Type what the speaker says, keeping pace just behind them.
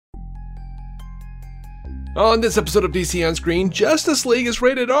On this episode of DC On Screen, Justice League is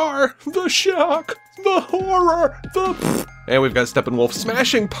rated R. The shock, the horror, And we've got Steppenwolf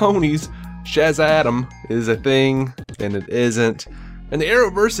smashing ponies. Shazam is a thing, and it isn't. And the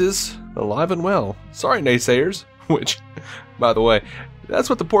Arrowverse is alive and well. Sorry, naysayers. Which, by the way, that's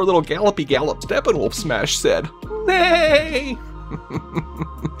what the poor little gallopy gallop Steppenwolf smash said. Nay!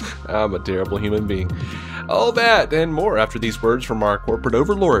 I'm a terrible human being. All that and more after these words from our corporate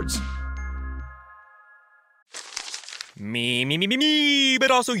overlords. Me,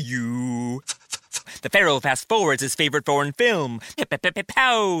 but also you. The Pharaoh fast forwards his favorite foreign film,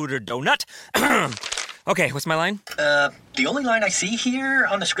 Powder Donut. Okay, what's my line? The only line I see here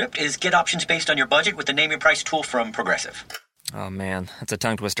on the script is get options based on your budget with the Name Your Price tool from Progressive. Oh man, that's a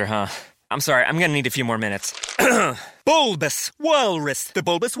tongue twister, huh? I'm sorry, I'm gonna need a few more minutes. Bulbous Walrus, the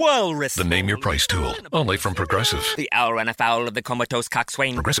Bulbous Walrus. The Name Your Price tool, only from Progressive. The owl ran afoul of the comatose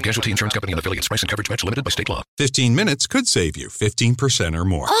coxswain. Progressive Casualty Insurance Company and affiliates. Price and coverage match limited by state law. 15 minutes could save you 15% or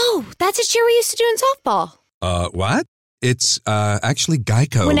more. Oh, that's a cheer we used to do in softball. What? It's, actually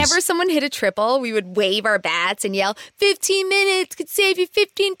Geico's. Whenever someone hit a triple, we would wave our bats and yell, 15 minutes could save you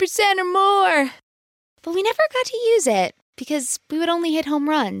 15% or more. But we never got to use it because we would only hit home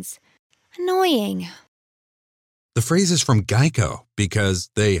runs. Annoying. The phrase is from Geico because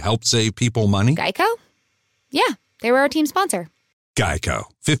they help save people money. Geico? Yeah, they were our team sponsor. Geico.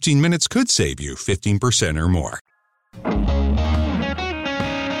 15 minutes could save you 15% or more.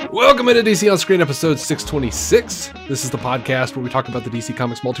 Welcome into DC On Screen episode 626. This is the podcast where we talk about the DC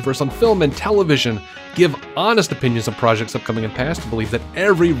Comics multiverse on film and television, give honest opinions on projects upcoming and past, and believe that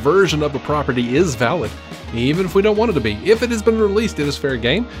every version of a property is valid, even if we don't want it to be. If it has been released, it is fair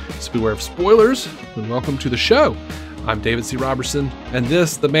game, so beware of spoilers, and welcome to the show. I'm David C. Robertson, and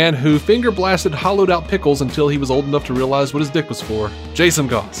this, the man who finger-blasted hollowed out pickles until he was old enough to realize what his dick was for, Jason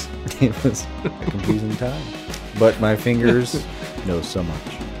Goss. It was a confusing time, but my fingers know so much.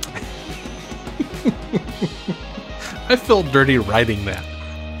 I felt dirty writing that.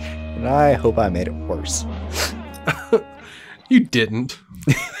 And I hope I made it worse. You didn't.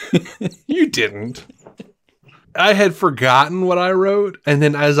 You didn't. I had forgotten what I wrote, and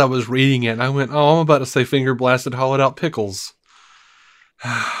then as I was reading it, I went, oh, I'm about to say finger blasted, hollowed out pickles.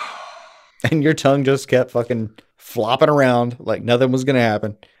 And your tongue just kept fucking flopping around like nothing was going to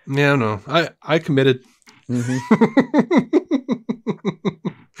happen. Yeah, no. I committed. Mm-hmm.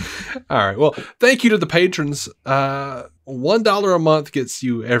 All right. Well, thank you to the patrons. $1 a month gets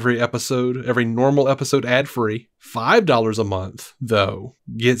you every normal episode ad-free. $5 a month, though,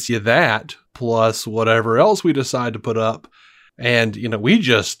 gets you that, plus whatever else we decide to put up. And, we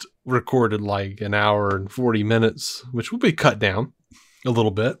just recorded like an hour and 40 minutes, which will be cut down a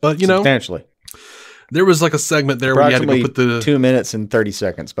little bit. But, substantially. There was like a segment there where you had to go put the 2 minutes and 30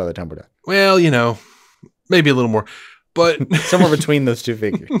 seconds by the time we're done. Well, maybe a little more. But somewhere between those two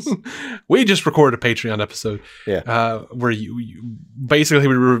figures. We just recorded a Patreon episode. Yeah. Where you basically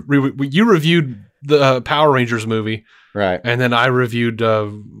you reviewed the Power Rangers movie. Right. And then I reviewed,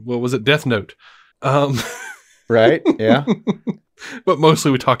 what was it? Death Note. Right. Yeah. But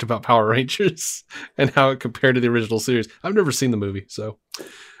mostly we talked about Power Rangers and how it compared to the original series. I've never seen the movie, so.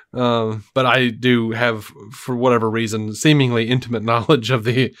 But I do have, for whatever reason, seemingly intimate knowledge of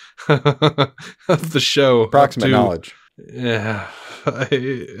the of the show. Approximate knowledge. Yeah,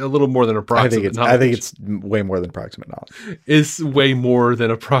 a little more than approximate knowledge. I think it's way more than approximate knowledge. It's way more than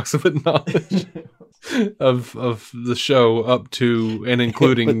approximate knowledge of the show up to and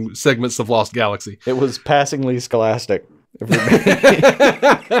including segments of Lost Galaxy. It was passingly scholastic.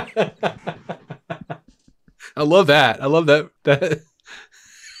 I love that. I love that.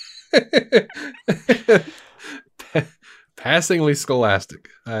 Passingly scholastic.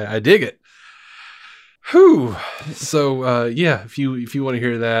 I dig it. Whew. So yeah, if you want to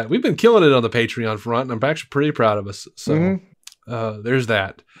hear that, we've been killing it on the Patreon front, and I'm actually pretty proud of us. So there's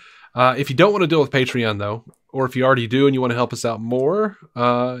that. If you don't want to deal with Patreon though, or if you already do and you want to help us out more,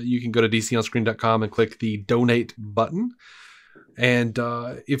 you can go to dconscreen.com and click the donate button. And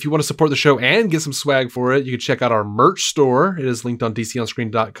if you want to support the show and get some swag for it, you can check out our merch store. It is linked on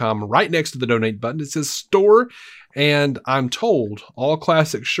dconscreen.com right next to the donate button. It says store, and I'm told all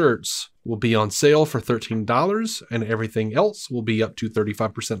classic shirts will be on sale for $13, and everything else will be up to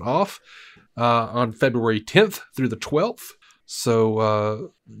 35% off on February 10th through the 12th.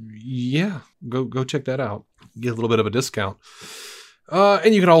 So, yeah, go check that out. Get a little bit of a discount.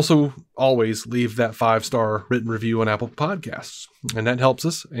 And you can also always leave that 5-star written review on Apple Podcasts. And that helps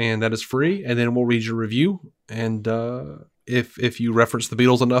us, and that is free. And then we'll read your review. And if you reference the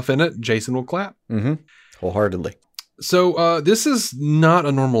Beatles enough in it, Jason will clap. Mm-hmm. Wholeheartedly. So this is not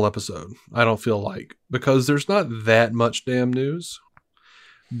a normal episode, I don't feel like, because there's not that much damn news.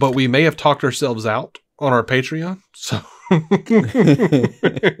 But we may have talked ourselves out on our Patreon. So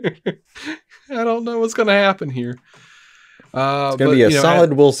I don't know what's going to happen here. It's going to be a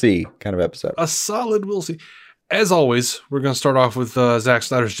solid we'll see kind of episode. A solid we'll see. As always, we're going to start off with Zack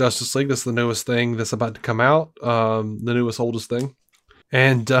Snyder's Justice League. That's the newest thing that's about to come out. The newest, oldest thing.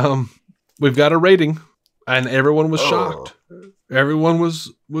 And we've got a rating. And everyone was shocked. Everyone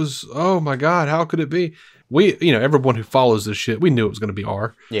was, oh my God, how could it be? Everyone who follows this shit, we knew it was going to be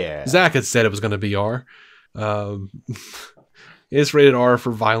R. Yeah. Zach had said it was going to be R. It's rated R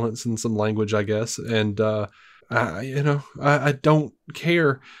for violence and some language, I guess. And, I don't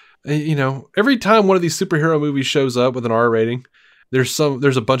care. Every time one of these superhero movies shows up with an R rating, there's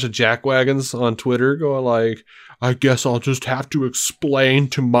a bunch of jackwagons on Twitter going like, I guess I'll just have to explain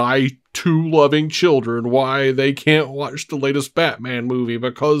to my 2 loving children why they can't watch the latest Batman movie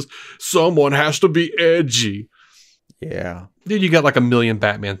because someone has to be edgy. Yeah. Dude, you got like a million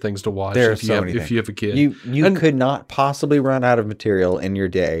Batman things to watch if you have a kid. You could not possibly run out of material in your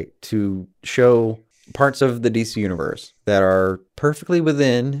day to show parts of the DC universe that are perfectly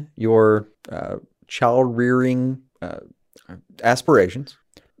within your child rearing aspirations.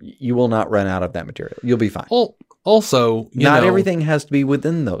 You will not run out of that material. You'll be fine. Also, not everything has to be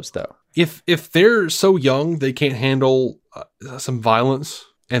within those, though. If they're so young they can't handle some violence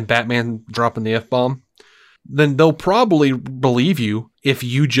and Batman dropping the F-bomb, then they'll probably believe you if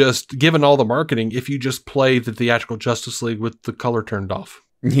you just, given all the marketing, if you just play the theatrical Justice League with the color turned off.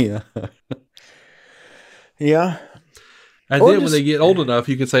 Yeah. Yeah. And then when they get old enough,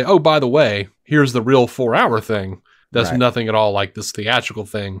 you can say, oh, by the way, here's the real 4-hour thing. That's nothing at all like this theatrical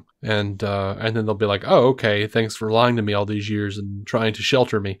thing. And then they'll be like, oh, okay, thanks for lying to me all these years and trying to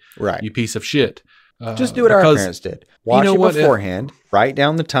shelter me. Right. You piece of shit. Just do what our parents did. Watch it beforehand. Write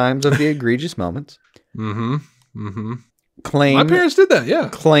down the times of the egregious moments. Mm-hmm. Mm-hmm. Claim. My parents did that, yeah.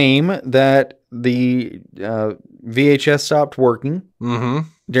 Claim that the VHS stopped working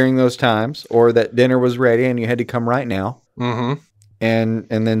during those times, or that dinner was ready and you had to come right now. Mm-hmm. And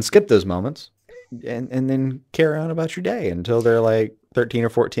then skip those moments. And then carry on about your day until they're like 13 or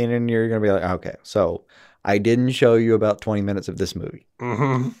 14, and you're going to be like, okay, so I didn't show you about 20 minutes of this movie.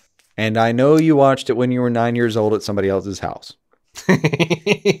 Mm-hmm. And I know you watched it when you were 9 years old at somebody else's house.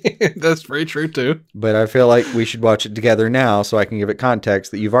 That's very true, too. But I feel like we should watch it together now so I can give it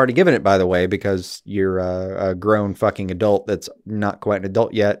context that you've already given it, by the way, because you're a grown fucking adult that's not quite an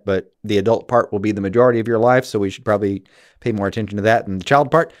adult yet, but the adult part will be the majority of your life, so we should probably pay more attention to that than the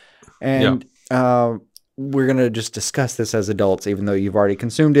child part. And... we're going to just discuss this as adults, even though you've already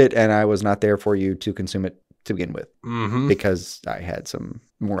consumed it, and I was not there for you to consume it to begin with because I had some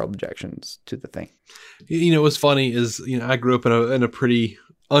moral objections to the thing. What's funny is, I grew up in a pretty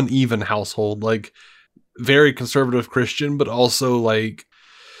uneven household, like very conservative Christian, but also like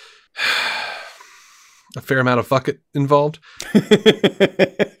a fair amount of fuck it involved. I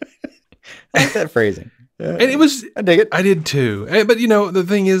like that phrasing. And it was, I dig it. I did too. But the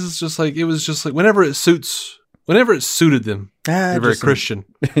thing is, it's just like, it was just like whenever it suited them, they're very Christian.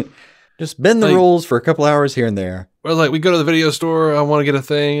 Just bend the rules for a couple hours here and there. Well, like we go to the video store, I want to get a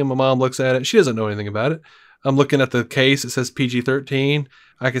thing, and my mom looks at it. She doesn't know anything about it. I'm looking at the case. It says PG-13.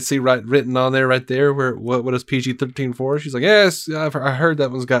 I can see written on there right there where what is PG-13 for? She's like, yes, I heard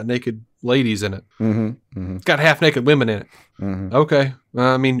that one's got naked ladies in it. Mm-hmm. Mm-hmm. It's got half naked women in it. Mm-hmm. Okay.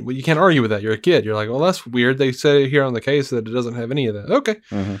 You can't argue with that. You're a kid. You're like, well, that's weird. They say here on the case that it doesn't have any of that. Okay.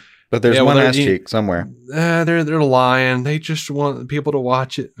 Mm-hmm. But there's one ass cheek somewhere. They're lying. They just want people to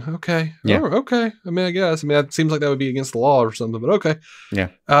watch it. Okay. Yeah. Oh, okay. I guess. That seems like that would be against the law or something, but okay. Yeah.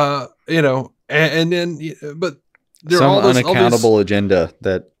 And then, but there's some unaccountable agenda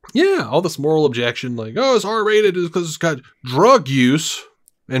that. Yeah. All this moral objection, like, oh, it's R-rated because it's got drug use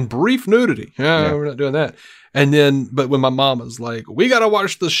and brief nudity. Yeah, we're not doing that. And then, but when my mom was like, we got to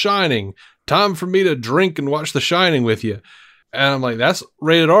watch The Shining. Time for me to drink and watch The Shining with you. And I'm like, that's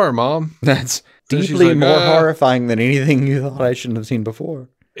rated R, Mom. That's deeply like, more horrifying than anything you thought I shouldn't have seen before.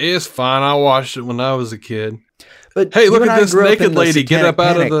 It's fine. I watched it when I was a kid. But hey, look at this naked lady get up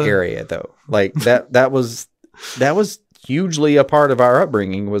out of the area, though. Like that was hugely a part of our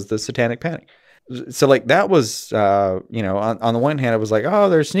upbringing was the Satanic Panic. So like that was, on the one hand, it was like, oh,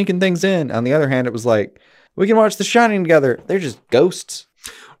 they're sneaking things in. On the other hand, it was like, we can watch The Shining together. They're just ghosts.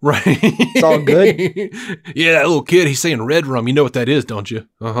 Right. It's all good. Yeah, that little kid, he's saying red rum. You know what that is, don't you?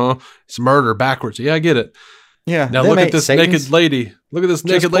 Uh-huh. It's murder backwards. Yeah, I get it. Yeah. Now look at this naked lady. Look at this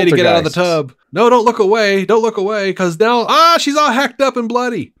naked lady get out of the tub. No, don't look away. Don't look away because now, she's all hacked up and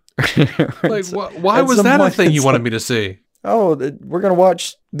bloody. Like, why was that a thing you wanted me to see? Oh, we're going to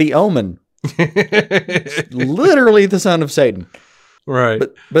watch The Omen. Literally the son of Satan. Right.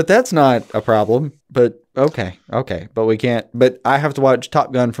 But that's not a problem. But okay. But we can't. But I have to watch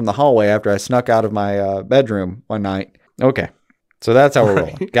Top Gun from the hallway after I snuck out of my bedroom one night. Okay. So that's how we're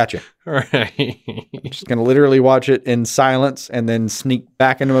rolling. Gotcha. Right. Just going to literally watch it in silence and then sneak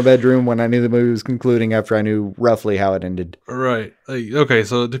back into my bedroom when I knew the movie was concluding after I knew roughly how it ended. Right. Okay,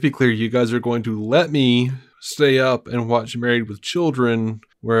 so to be clear, you guys are going to let me stay up and watch Married with Children,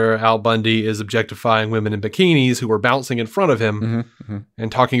 where Al Bundy is objectifying women in bikinis who are bouncing in front of him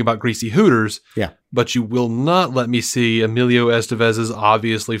and talking about greasy hooters. Yeah. But you will not let me see Emilio Estevez's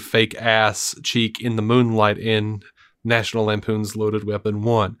obviously fake ass cheek in the moonlight in National Lampoon's Loaded Weapon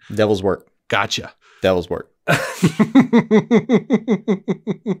 1. Devil's work. Gotcha. Devil's work.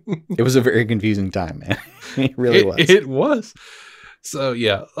 It was a very confusing time, man. It really was. It was. So,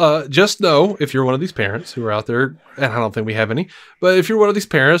 yeah, just know if you're one of these parents who are out there, and I don't think we have any, but if you're one of these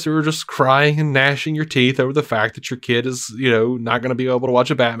parents who are just crying and gnashing your teeth over the fact that your kid is, not going to be able to watch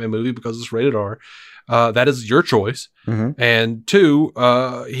a Batman movie because it's rated R, that is your choice. And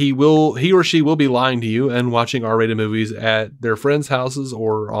 2, he or she will be lying to you and watching R-rated movies at their friends' houses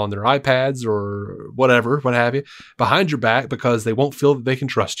or on their iPads or whatever, what have you, behind your back because they won't feel that they can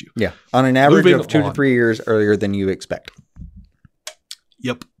trust you. Yeah. On an average Moving of 2 to 3 years earlier than you expect.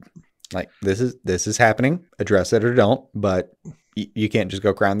 Yep. Like this is happening. Address it or don't, but you can't just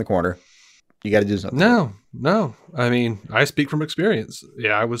go cry in the corner. You got to do something. No. I mean, I speak from experience.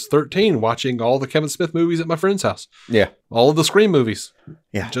 Yeah, I was 13 watching all the Kevin Smith movies at my friend's house. Yeah. All of the Scream movies.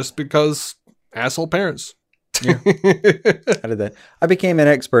 Yeah. Just because asshole parents. Yeah. I did that. I became an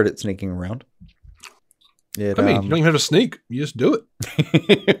expert at sneaking around. You don't even have to sneak. You just do it.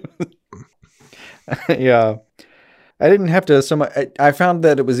 Yeah. I didn't have to so much. I found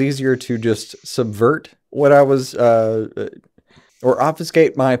that it was easier to just subvert what I was, or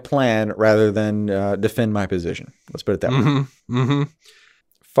obfuscate my plan rather than defend my position. Let's put it that way.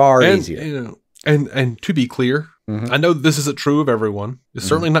 Far easier. And to be clear, I know this isn't true of everyone. It's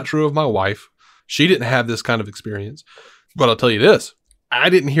certainly not true of my wife. She didn't have this kind of experience. But I'll tell you this. I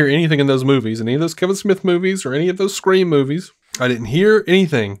didn't hear anything in those movies, any of those Kevin Smith movies or any of those Scream movies. I didn't hear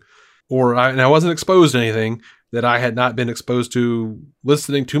anything, and I wasn't exposed to anything that I had not been exposed to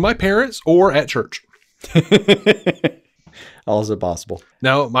listening to my parents or at church. Also possible.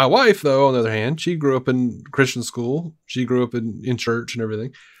 Now, my wife, though, on the other hand, she grew up in Christian school. She grew up in church and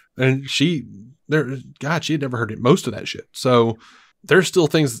everything. And she had never heard most of that shit. So there's still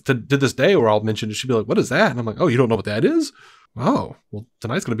things to this day where I'll mention it. She'll be like, what is that? And I'm like, oh, you don't know what that is? Oh, well,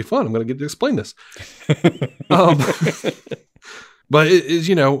 tonight's going to be fun. I'm going to get to explain this. But it is,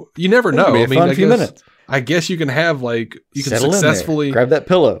 you never know. I mean, few minutes. I guess you can have Settle successfully grab that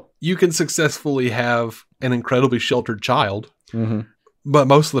pillow. You can successfully have an incredibly sheltered child, but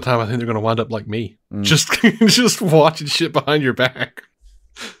most of the time I think they're going to wind up like me, just watching shit behind your back.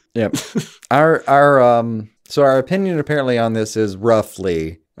 Yep. So our opinion apparently on this is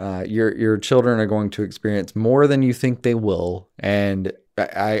roughly your children are going to experience more than you think they will, and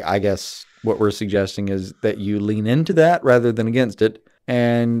I guess what we're suggesting is that you lean into that rather than against it,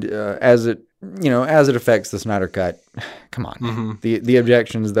 and as it affects the Snyder Cut, come on. The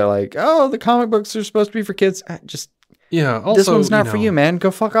objections that like, oh, the comic books are supposed to be for kids. Also, this one's not for you, man.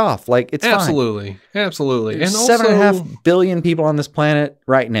 Go fuck off. Like, it's absolutely. fine. Absolutely. There's And 7.5 billion people on this planet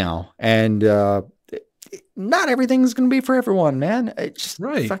right now. And not everything's going to be for everyone, man. It's just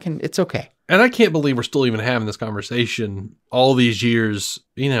it's okay. And I can't believe we're still even having this conversation all these years.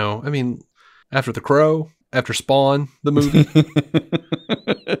 After The Crow, after Spawn, the movie,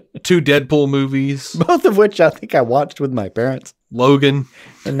 2 Deadpool movies, both of which I think I watched with my parents. Logan,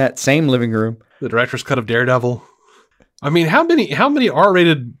 in that same living room. The director's cut of Daredevil. I mean, how many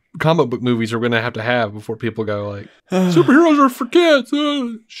R-rated comic book movies are we going to have before people go like, superheroes are for kids?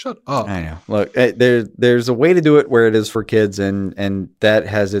 Shut up. I know. Look, there's a way to do it where it is for kids, and that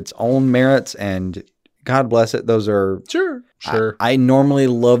has its own merits. And God bless it. Those are sure. I normally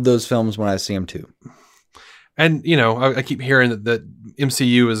love those films when I see them too. And, I keep hearing that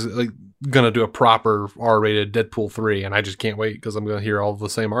MCU is going to do a proper R-rated Deadpool 3, and I just can't wait because I'm going to hear all the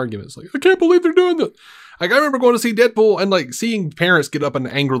same arguments. Like, I can't believe they're doing that. Like, I remember going to see Deadpool and, seeing parents get up and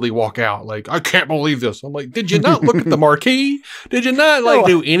angrily walk out. Like, I can't believe this. I'm like, did you not look at the marquee? Did you not,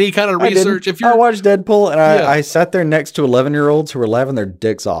 do any kind of research? I watched Deadpool, and I sat there next to 11-year-olds who were laughing their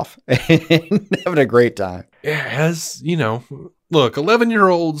dicks off and having a great time. As, look,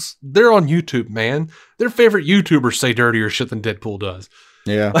 11-year-olds, they're on YouTube, man. Their favorite YouTubers say dirtier shit than Deadpool does.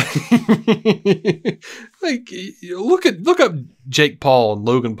 Yeah. Like, look up Jake Paul and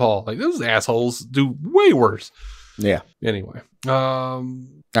Logan Paul. Like, those assholes do way worse. Yeah. Anyway. All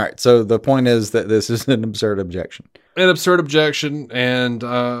right. So the point is that this is an absurd objection. An absurd objection, and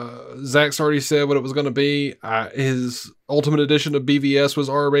Zach's already said what it was going to be. His Ultimate Edition of BVS was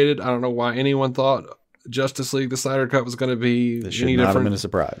R-rated. I don't know why anyone thought Justice League: The Snyder Cut was going to be This should any not have different. been a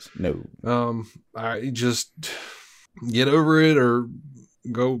surprise. No. I just get over it, or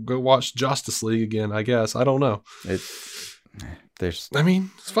go watch Justice League again. I guess I don't know. There's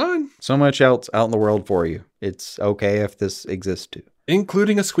it's fine. so much else out in the world for you. It's okay if this exists too.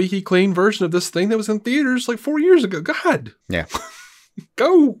 Including a squeaky clean version of this thing that was in theaters like 4 years ago. God. Yeah.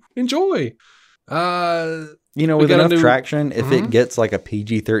 Go enjoy. With enough traction, if it gets like a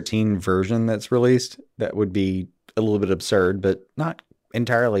PG-13 version that's released, that would be a little bit absurd, but not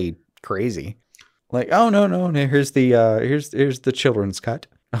entirely crazy. Like, oh no, here's the children's cut.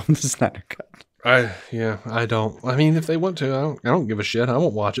 Oh, the Snyder cut. I don't. I mean, if they want to, I don't give a shit. I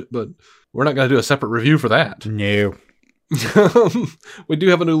won't watch it, but we're not going to do a separate review for that. No. We do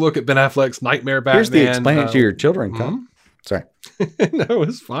have a new look at Ben Affleck's Nightmare Batman. Here's the explain it to your children cut. Sorry. No,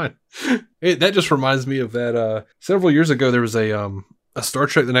 it's fine. That just reminds me of that. Several years ago, there was a Star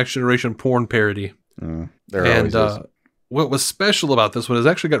Trek: The Next Generation porn parody. There always is. What was special about this one is it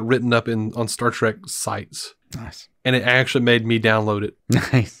actually got written up on Star Trek sites. Nice. And it actually made me download it.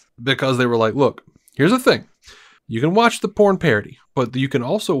 Nice. Because they were like, look, here's the thing. You can watch the porn parody, but you can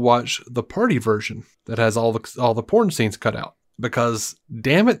also watch the party version that has all the porn scenes cut out. Because,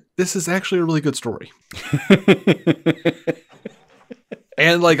 damn it, this is actually a really good story.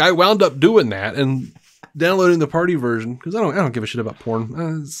 And like, I wound up doing that and downloading the party version because I don't give a shit about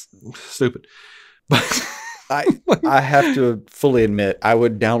porn. It's stupid. But I have to fully admit, I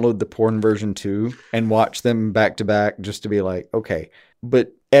would download the porn version too and watch them back to back just to be like, okay,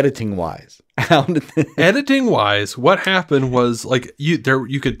 but editing wise, what happened was like you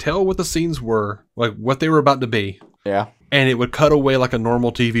could tell what the scenes were, like what they were about to be. Yeah. And it would cut away like a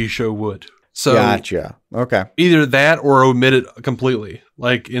normal TV show would. So gotcha. Okay. Either that or omit it completely,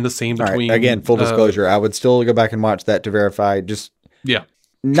 like in the scene between. Right. Again, full disclosure, I would still go back and watch that to verify. Just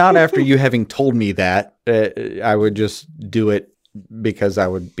not after you having told me that. I would just do it because I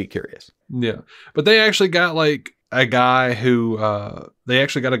would be curious. Yeah, but they actually got like a guy who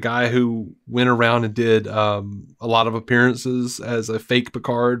went around and did a lot of appearances as a fake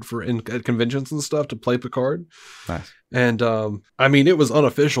Picard at conventions and stuff to play Picard. Nice. And I mean, it was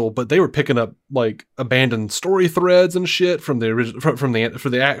unofficial, but they were picking up like abandoned story threads and shit from the original from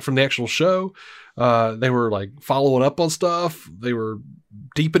the actual show. They were like following up on stuff. They were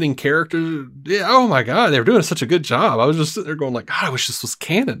deepening characters. Yeah. Oh my God, they were doing such a good job. I was just sitting there going like, God, I wish this was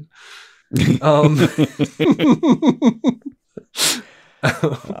canon. That's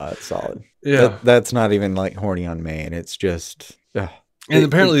solid. Yeah, that's not even like horny on main. It's just. And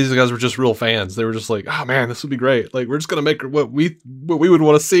apparently these guys were just real fans. They were just like, "Oh man, this would be great! Like, we're just gonna make what we would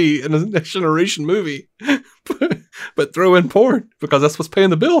want to see in a next generation movie, but throw in porn because that's what's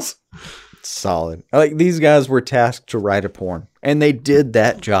paying the bills." Solid. Like these guys were tasked to write a porn, and they did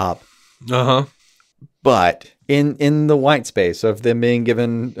that job. But in the white space of them being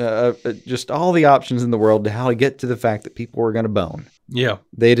given just all the options in the world to how to get to the fact that people were going to bone,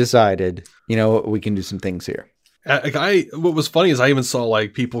 they decided, we can do some things here. What was funny is I even saw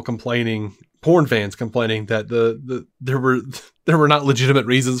like people complaining, porn fans complaining that there were not legitimate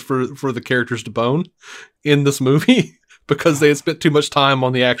reasons for the characters to bone in this movie because they had spent too much time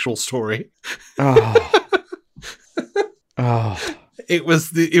on the actual story. It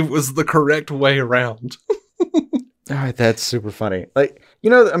was the correct way around. All right, that's super funny. Like,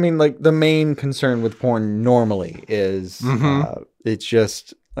 like the main concern with porn normally is it's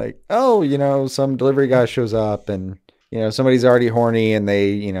just like, some delivery guy shows up and, somebody's already horny and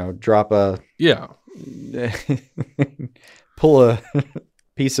they, drop pull a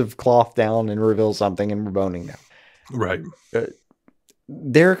piece of cloth down and reveal something and we're boning now. Right.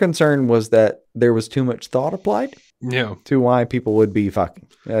 Their concern was that there was too much thought applied to why people would be fucking.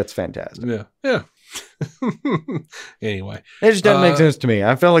 That's fantastic. Yeah. Anyway. It just doesn't make sense to me.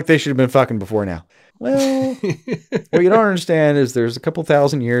 I felt like they should have been fucking before now. Well, what you don't understand is there's a couple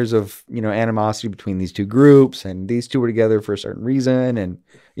thousand years of, animosity between these two groups, and these two were together for a certain reason. And,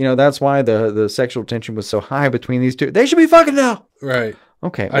 that's why the sexual tension was so high between these two. They should be fucking now. Right.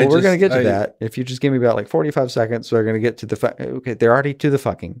 Okay. Well, we're going to get to that. If you just give me about like 45 seconds, we're going to get to okay. They're already to the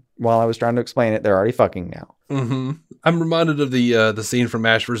fucking. While I was trying to explain it, they're already fucking now. Mm-hmm. I'm reminded of the scene from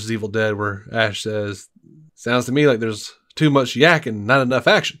Ash vs. Evil Dead where Ash says, "Sounds to me like there's too much yakking, not enough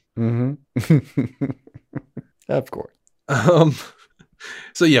action." Mm-hmm. Of course.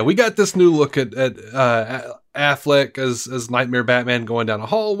 So yeah, we got this new look at Affleck as Nightmare Batman going down a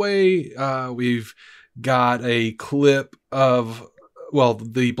hallway. We've got a clip of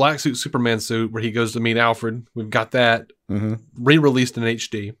the black suit Superman suit where he goes to meet Alfred. We've got that re-released in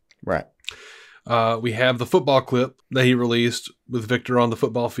HD. Right. We have the football clip that he released with Victor on the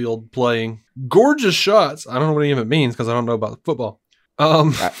football field playing. Gorgeous shots. I don't know what any of it means because I don't know about football.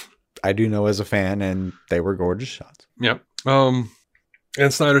 I do know as a fan, and they were gorgeous shots. Yep.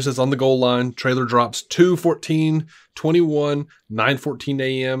 And Snyder says on the goal line, trailer drops 2/14/21, 9:14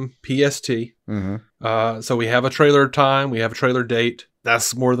 a.m. PST. So we have a trailer time. We have a trailer date.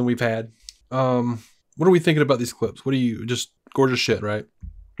 That's more than we've had. What are we thinking about these clips? Just gorgeous shit, right?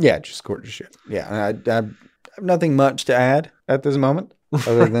 Yeah, just gorgeous shit. Yeah, I have nothing much to add at this moment,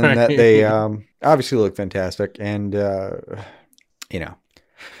 other than that they obviously look fantastic, and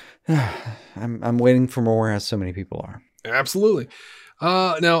I'm waiting for more, as so many people are. Absolutely.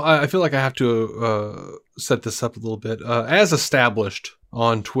 Now, I feel like I have to set this up a little bit. As established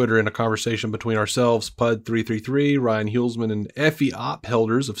on Twitter in a conversation between ourselves, Pud333, Ryan Hulsman, and Effie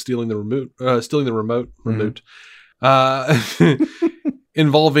Ophelders of Stealing the Remote,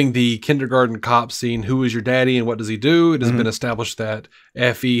 involving the kindergarten cop scene, who is your daddy and what does he do? It has been established that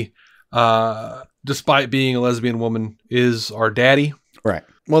Effie, despite being a lesbian woman, is our daddy. Right.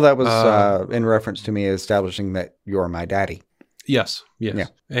 Well, that was in reference to me establishing that you're my daddy. Yes. Yeah.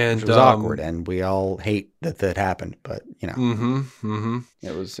 And it was awkward, and we all hate that happened, but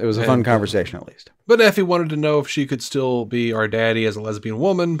it was a fun conversation, at least. But Effie wanted to know if she could still be our daddy as a lesbian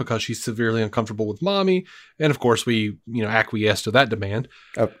woman because she's severely uncomfortable with mommy, and of course we acquiesced to that demand.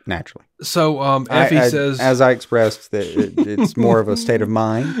 Oh, naturally. So Effie says, as I expressed, that it's more of a state of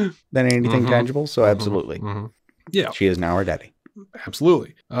mind than anything tangible. So absolutely, yeah, she is now our daddy.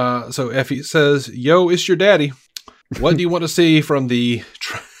 Absolutely. So Effie says, "Yo, it's your daddy. What do you want to see from the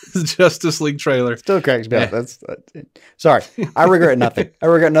Justice League trailer?" Still cracks me up. That's sorry. I regret nothing. I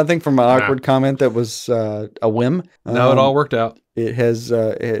regret nothing from my awkward comment that was a whim. No, it all worked out. It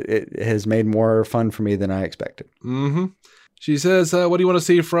has made more fun for me than I expected. She says, "What do you want to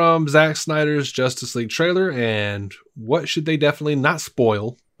see from Zack Snyder's Justice League trailer, and what should they definitely not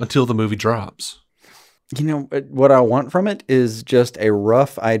spoil until the movie drops?" What I want from it is just a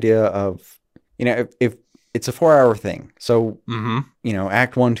rough idea of, if it's a 4-hour thing. So,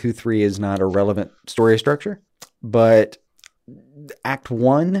 Act 1, 2, 3 is not a relevant story structure, but Act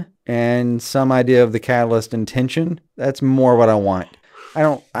 1 and some idea of the catalyst and tension, that's more what I want. I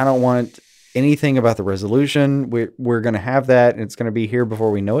don't want anything about the resolution. We're going to have that, and it's going to be here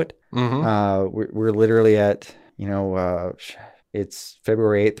before we know it. We're literally at, it's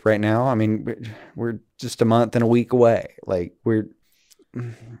February 8th right now. I mean, we're just a month and a week away. Like, we're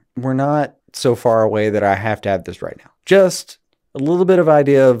not so far away that I have to have this right now. Just a little bit of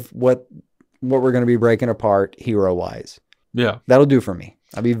idea of what we're going to be breaking apart hero-wise. Yeah. That'll do for me.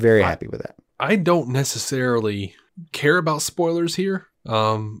 I'll be very happy with that. I don't necessarily care about spoilers here.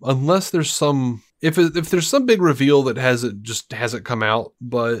 Unless there's some, if there's some big reveal that hasn't come out,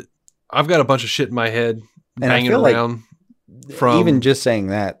 but I've got a bunch of shit in my head banging around. From even just saying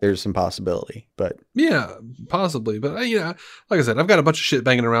that, there's some possibility, but yeah, possibly. But like I said, I've got a bunch of shit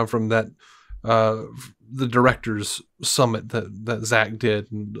banging around from that the directors summit that Zach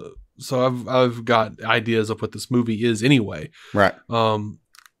did, and so I've got ideas of what this movie is anyway, right? And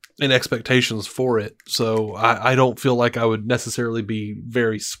expectations for it. So I don't feel like I would necessarily be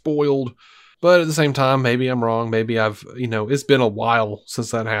very spoiled. But at the same time, maybe I'm wrong. Maybe I've it's been a while since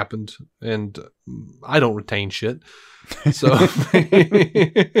that happened, and I don't retain shit. So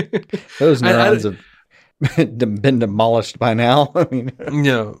those neurons have been demolished by now. I mean,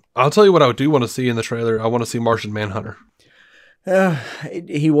 I'll tell you what I do want to see in the trailer. I want to see Martian Manhunter.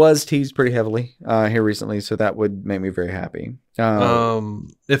 He was teased pretty heavily here recently, so that would make me very happy. What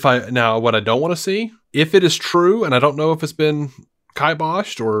I don't want to see, if it is true, and I don't know if it's been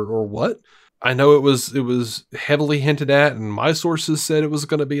kiboshed or what. I know it was heavily hinted at, and my sources said it was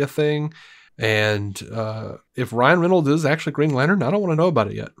going to be a thing. And if Ryan Reynolds is actually Green Lantern, I don't want to know about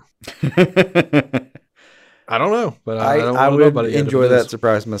it yet. I don't know, but I don't want to know about it yet. I would enjoy that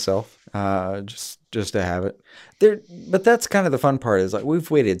surprise myself, just to have it there. But that's kind of the fun part, is like we've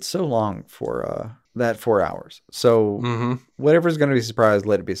waited so long for that 4 hours. So whatever's going to be surprised,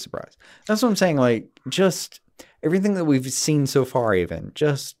 let it be a surprise. That's what I'm saying. Like, just everything that we've seen so far, even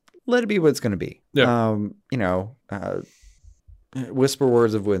just let it be what it's going to be. Yeah. Whisper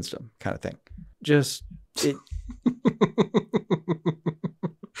words of wisdom kind of thing. Just you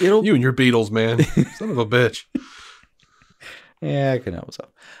and your Beatles, man. Son of a bitch. Yeah, I can help myself.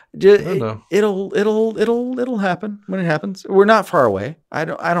 know. It'll happen when it happens. We're not far away. I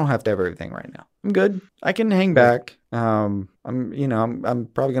don't have to have everything right now. I'm good. I can hang back. I'm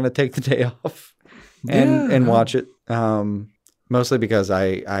probably gonna take the day off and watch it. Mostly because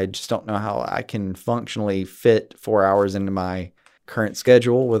I just don't know how I can functionally fit 4 hours into my current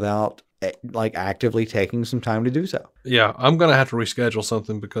schedule without like actively taking some time to do so. Yeah, I'm going to have to reschedule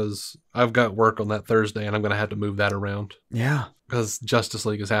something because I've got work on that Thursday and I'm going to have to move that around. Yeah. Because Justice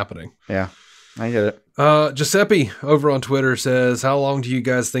League is happening. Yeah, I get it. Giuseppe over on Twitter says, how long do you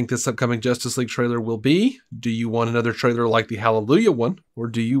guys think this upcoming Justice League trailer will be? Do you want another trailer like the Hallelujah one? Or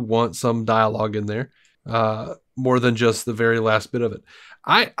do you want some dialogue in there? More than just the very last bit of it.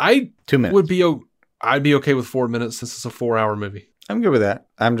 I 2 minutes. I'd be okay with 4 minutes since it's a 4-hour movie. I'm good with that.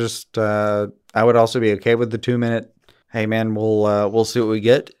 I'm just, I would also be okay with the 2 minute, hey man, we'll see what we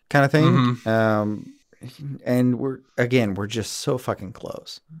get kind of thing. Mm-hmm. And we're just so fucking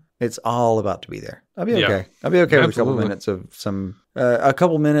close. It's all about to be there. I'll be okay. Yeah. I'll be okay with a couple Absolutely. minutes of a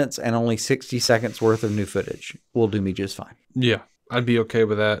couple minutes and only 60 seconds worth of new footage will do me just fine. Yeah, I'd be okay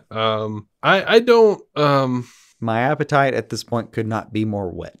with that. I don't, my appetite at this point could not be more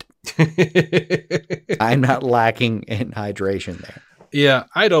wet. I'm not lacking in hydration there. Yeah,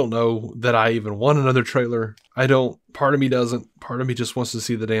 I don't know that I even want another trailer. Part of me doesn't. Part of me just wants to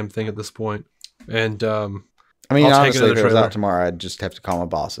see the damn thing at this point. And I mean, I'll take honestly, if another it was trailer. out tomorrow, I'd just have to call my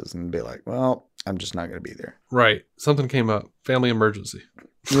bosses and be like, well, I'm just not going to be there. Right. Something came up. Family emergency.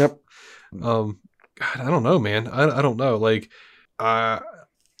 Yep. God, I don't know, man. I don't know. Like, I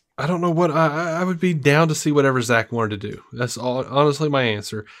don't know what I would be down to see whatever Zach wanted to do. That's all, honestly my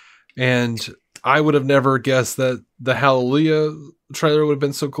answer. And I would have never guessed that the Hallelujah trailer would have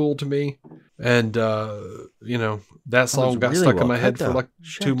been so cool to me. And, that song got really stuck well in my head cut, for though. like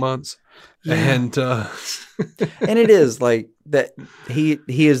Shit. 2 months. Yeah. And, And it is like that. He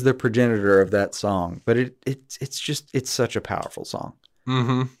is the progenitor of that song, but it's such a powerful song.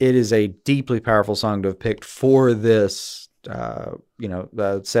 mm-hmm. It is a deeply powerful song to have picked for this,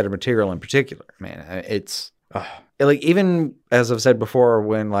 set of material in particular. Man, it's like, even as I've said before,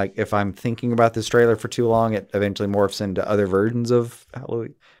 when like if I'm thinking about this trailer for too long, it eventually morphs into other versions of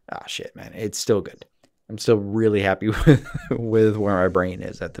Hallelujah. Ah, shit, man, it's still good. I'm still really happy with where my brain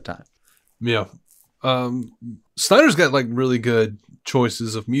is at the time. Yeah. Snyder's got like really good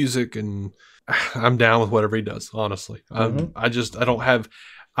choices of music, and I'm down with whatever he does, honestly.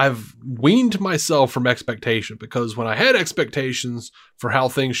 I've weaned myself from expectation, because when I had expectations for how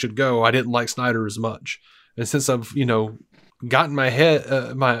things should go, I didn't like Snyder as much. And since I've, gotten my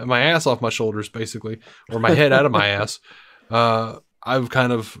head, my ass off my shoulders, basically, or my head out of my ass, I've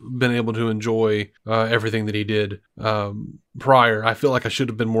kind of been able to enjoy everything that he did prior. I feel like I should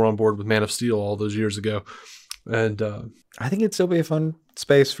have been more on board with Man of Steel all those years ago. And I think it'd still be a fun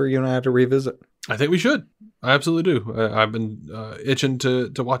space for you and I to revisit. I think we should. I absolutely do. I've been itching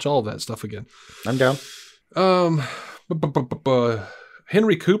to watch all of that stuff again. I'm down.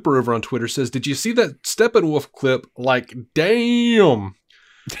 Henry Cooper over on Twitter says, did you see that Steppenwolf clip? Like, damn.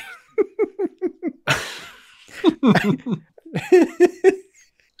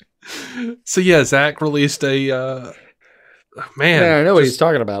 So yeah, Zach released a man. Yeah, I know what he's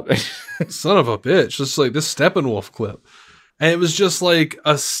talking about. Son of a bitch. Just like this Steppenwolf clip. And it was just like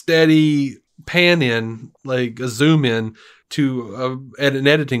a steady pan in, like a zoom in to an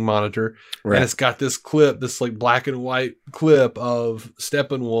editing monitor. Right. And it's got this clip, this like black and white clip of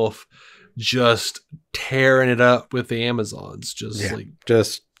Steppenwolf just tearing it up with the Amazons.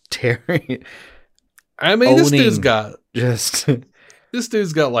 Just tearing it. I mean, this dude's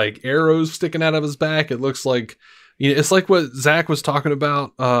got like arrows sticking out of his back. It looks like, it's like what Zach was talking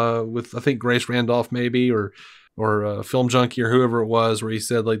about with, I think, Grace Randolph maybe, or Film Junkie or whoever it was, where he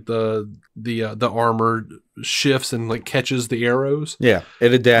said like the armor shifts and like catches the arrows. Yeah,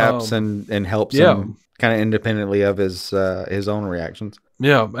 it adapts and helps him kind of independently of his own reactions.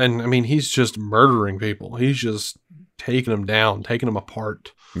 Yeah, and I mean, he's just murdering people. He's just taking them down, taking them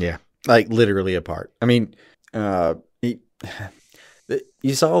apart. Yeah, like literally apart. I mean, you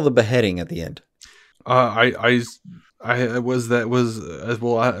saw the beheading at the end. Is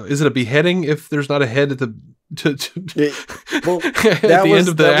it a beheading if there's not a head at the that at the was end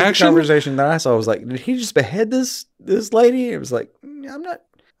of the that was action? the conversation that I saw. I was like, did he just behead this lady? It was like,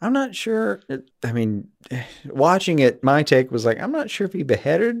 I'm not sure. I mean, watching it, my take was like, I'm not sure if he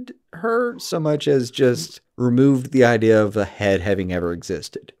beheaded her so much as just removed the idea of the head having ever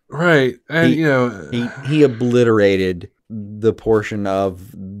existed. Right. And he obliterated the portion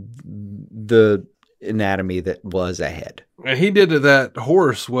of the anatomy that was a head. And he did to that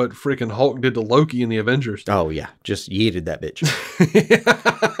horse what freaking Hulk did to Loki in the Avengers. Oh, yeah. Just yeeted that bitch.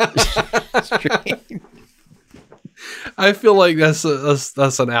 I feel like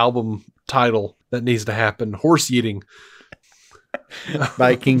that's an album title that needs to happen. Horse eating.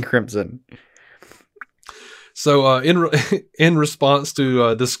 By King Crimson. So in response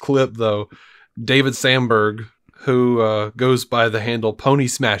to this clip, though, David Sandberg, who goes by the handle Pony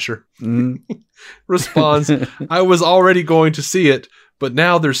Smasher, responds, "I was already going to see it, but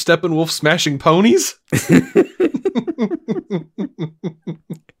now there's Steppenwolf smashing ponies?"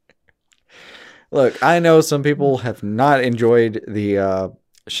 Look, I know some people have not enjoyed the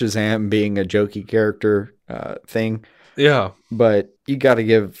Shazam being a jokey character thing. Yeah, but you gotta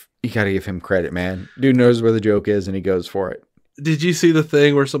give him credit, man. Dude knows where the joke is, and he goes for it. Did you see the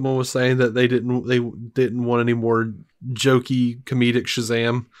thing where someone was saying that they didn't want any more jokey comedic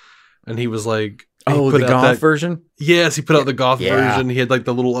Shazam, and he was like, "Oh, the goth version." Yes, he put out the goth version. He had like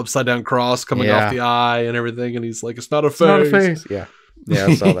the little upside down cross coming off the eye and everything, and he's like, "It's not a face." Not a face. Yeah,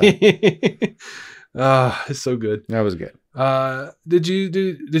 I saw that. It's so good. That was good. Did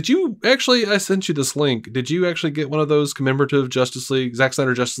you actually? I sent you this link. Did you actually get one of those commemorative Zack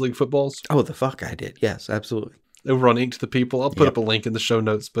Snyder Justice League footballs? Oh, the fuck I did. Yes, absolutely. Over on Ink to the People. I'll put up a link in the show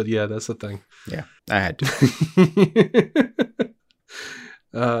notes, but yeah, that's the thing. Yeah, I had to.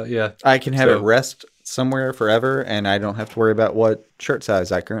 Yeah. I can have it rest somewhere forever, and I don't have to worry about what shirt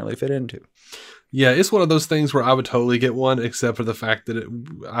size I currently fit into. Yeah, it's one of those things where I would totally get one, except for the fact that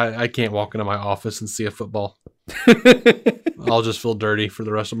I can't walk into my office and see a football. I'll just feel dirty for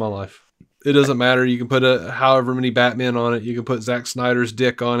the rest of my life. It doesn't matter. You can put however many Batman on it. You can put Zack Snyder's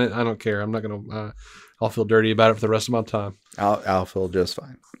dick on it. I don't care. I'm not going to... I'll feel dirty about it for the rest of my time. I'll feel just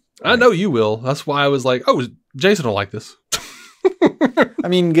fine. I know you will. That's why I was like, oh, Jason will like this. I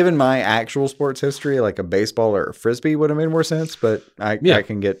mean, given my actual sports history, like a baseball or a frisbee would have made more sense, but I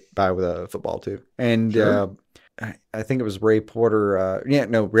can get by with a football too. And I think it was Ray Porter.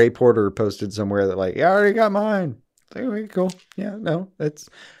 Ray Porter posted somewhere that like, I already got mine. Like, okay, cool. Yeah, no, that's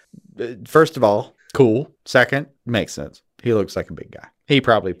first of all, cool. Second, makes sense. He looks like a big guy. He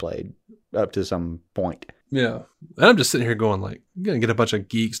probably played up to some point. Yeah. And I'm just sitting here going like, I'm going to get a bunch of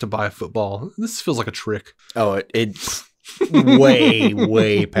geeks to buy football. This feels like a trick. Oh, it's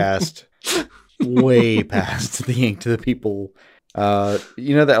way past the Ink to the People.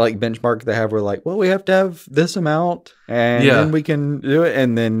 You know that like benchmark they have where like, well, we have to have this amount and then we can do it.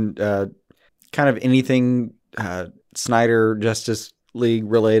 And then kind of anything Snyder Justice League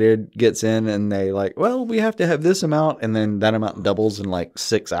related gets in and they like, well, we have to have this amount, and then that amount doubles in like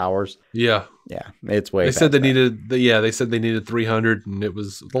 6 hours. Yeah. Yeah. It's way. They said they needed they said they needed 300, and it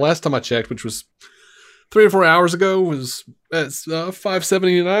was the last time I checked, which was 3 or 4 hours ago, was at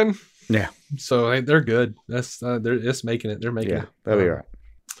 $5.79. Yeah. So they're good. It's making it. They're making it. That'll be all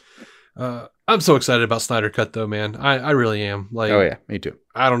right. I'm so excited about Snyder Cut though, man. I really am. Like, oh yeah, me too.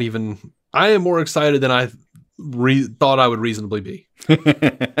 I am more excited than I thought I would reasonably be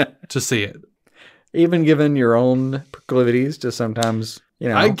to see it. Even given your own proclivities to sometimes,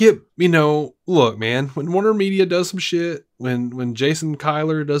 I get, look, man, when Warner Media does some shit, when Jason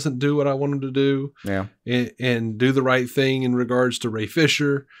Kyler doesn't do what I want him to do, and do the right thing in regards to Ray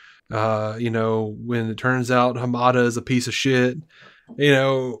Fisher, when it turns out Hamada is a piece of shit,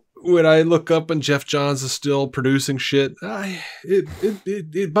 when I look up and Jeff Johns is still producing shit,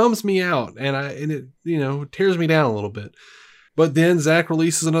 it bums me out, and it tears me down a little bit. But then Zach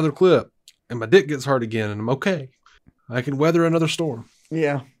releases another clip, and my dick gets hard again, and I'm okay. I can weather another storm.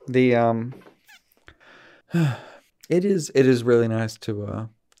 Yeah, it is really nice to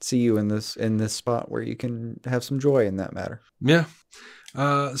see you in this spot where you can have some joy in that matter. Yeah.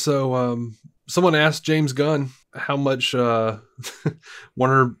 So someone asked James Gunn how much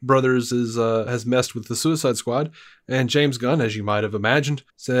Warner Brothers has messed with the Suicide Squad, and James Gunn, as you might have imagined,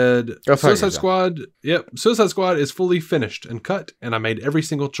 said Suicide Squad is fully finished and cut, and I made every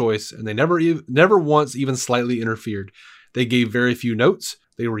single choice, and they never once even slightly interfered. They gave very few notes.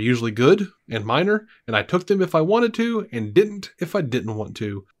 They were usually good and minor, and I took them if I wanted to and didn't if I didn't want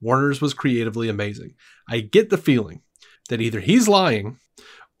to. Warner's was creatively amazing. I get the feeling that either he's lying,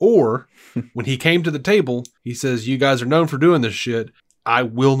 or when he came to the table, he says, you guys are known for doing this shit. I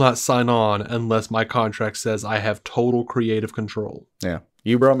will not sign on unless my contract says I have total creative control. Yeah.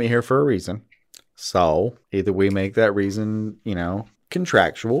 You brought me here for a reason. So either we make that reason,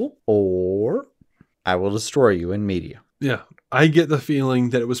 contractual, or I will destroy you in media. Yeah. I get the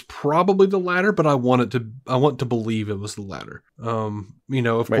feeling that it was probably the latter, but I want to believe it was the latter.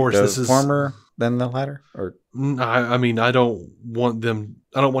 Of course, this is former than the latter? Or I mean, I don't want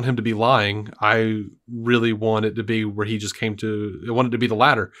him to be lying. I really want it to be where he just came to. I want it to be the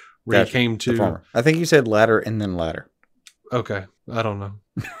latter, where he came to. The former. I think you said latter and then latter. Okay, I don't know.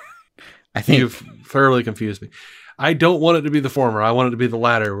 I think You've thoroughly confused me. I don't want it to be the former. I want it to be the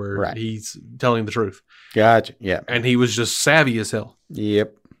latter, where Right. he's telling the truth. Gotcha. Yeah. And he was just savvy as hell.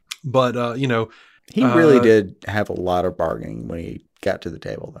 Yep. But He really did have a lot of bargaining when he got to the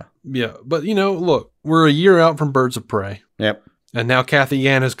table, though. yeah. But look, we're a year out from Birds of Prey. Yep. And now Kathy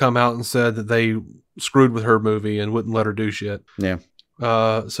Yan has come out and said that they screwed with her movie and wouldn't let her do shit. Yeah.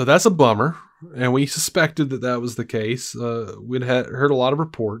 So that's a bummer. And we suspected that was the case. We'd heard a lot of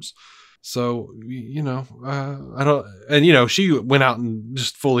reports. So, I don't, and she went out and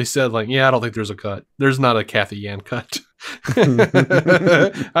just fully said like, yeah, I don't think there's a cut. There's not a Kathy Yan cut.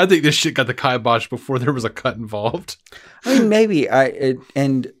 I think this shit got the kibosh before there was a cut involved. I mean, maybe I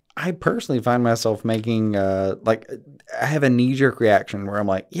personally find myself making, I have a knee-jerk reaction where I'm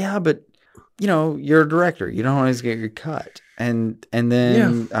like, yeah, but you're a director. You don't always get your cut. And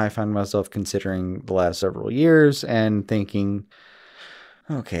then I find myself considering the last several years and thinking,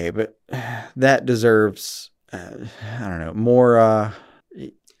 okay, but that deserves, I don't know, more,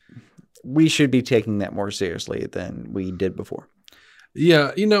 we should be taking that more seriously than we did before.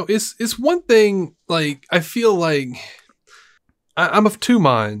 Yeah. It's one thing, like, I feel like I'm of two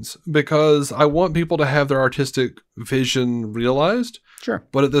minds because I want people to have their artistic vision realized. Sure.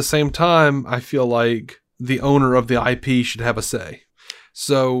 But at the same time, I feel like the owner of the IP should have a say.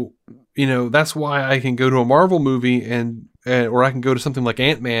 So, that's why I can go to a Marvel movie or I can go to something like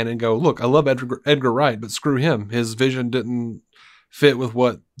Ant-Man and go, look, I love Edgar Wright, but screw him. His vision didn't fit with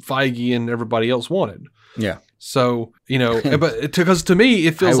what Feige and everybody else wanted. Yeah. So, but because to me,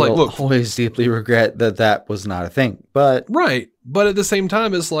 it feels like, look, always deeply regret that was not a thing, but right. But at the same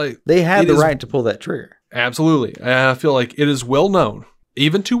time, it's like they had the right to pull that trigger. Absolutely. And I feel like it is well known,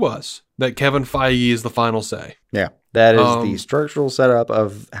 even to us, that Kevin Feige is the final say. Yeah. That is the structural setup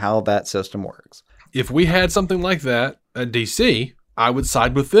of how that system works. If we had something like that at DC, I would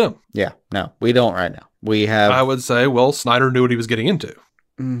side with them. Yeah. No, we don't right now. I would say, well, Snyder knew what he was getting into.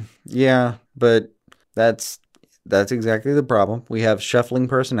 Yeah, but that's exactly the problem. We have shuffling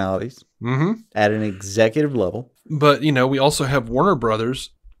personalities at an executive level. But, we also have Warner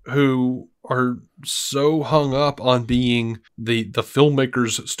Brothers who are so hung up on being the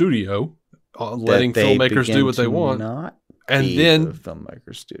filmmaker's studio, letting filmmakers do what they want. And then the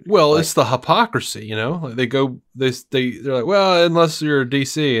filmmaker studio. Well, it's the hypocrisy, Like they're like, well, unless you're a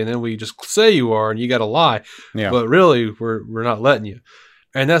DC, and then we just say you are, and you got to lie. Yeah. But really, we're not letting you,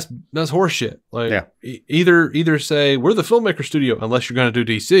 and that's horseshit. Like, either say we're the filmmaker studio, unless you're going to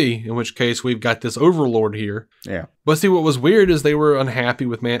do DC, in which case we've got this overlord here. Yeah. But see, what was weird is they were unhappy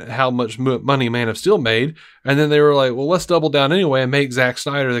with how much money Man of Steel made, and then they were like, well, let's double down anyway and make Zack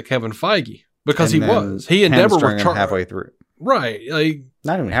Snyder the Kevin Feige. Because he and Deborah were halfway through. Right. Like,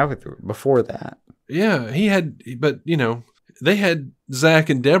 not even halfway through. Before that. Yeah. They had Zach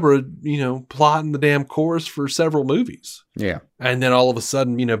and Deborah, plotting the damn course for several movies. Yeah. And then all of a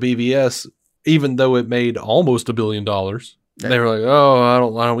sudden, BVS, even though it made almost $1 billion, they were like,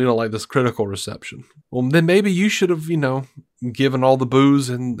 oh, we don't like this critical reception. Well, then maybe you should have, given all the booze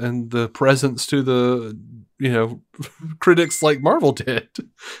and the presents to the, critics like Marvel did.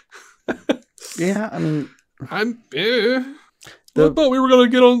 Yeah, I mean, I thought we were going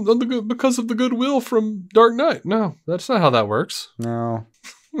to get on the because of the goodwill from Dark Knight. No, that's not how that works. No.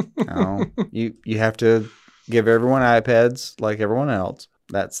 You have to give everyone iPads like everyone else.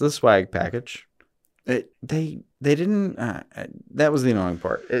 That's the swag package. They didn't. That was the annoying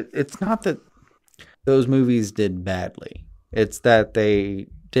part. It's not that those movies did badly. It's that they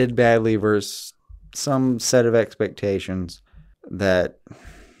did badly versus some set of expectations that.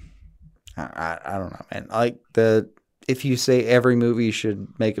 I don't know, man. Like if you say every movie should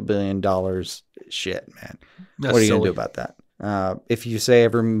make $1 billion, shit, man. What are you going to do about that? If you say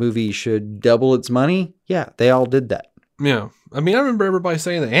every movie should double its money, yeah, they all did that. Yeah. I mean, I remember everybody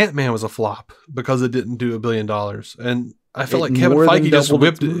saying that Ant-Man was a flop because it didn't do $1 billion. And I felt like Kevin Feige just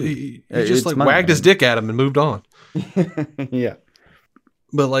whipped it. He just like wagged his dick at him and moved on. Yeah.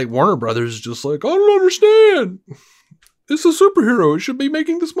 But like Warner Brothers is just like, I don't understand. It's a superhero. It should be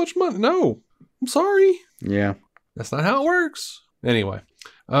making this much money. No, I'm sorry. Yeah. That's not how it works. Anyway.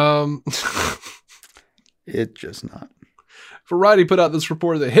 It's just not. Variety put out this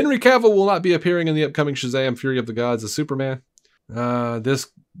report that Henry Cavill will not be appearing in the upcoming Shazam! Fury of the Gods as Superman. This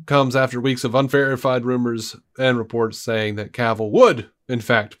comes after weeks of unverified rumors and reports saying that Cavill would, in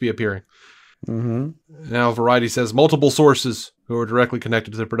fact, be appearing. Mm-hmm. Now, Variety says multiple sources who are directly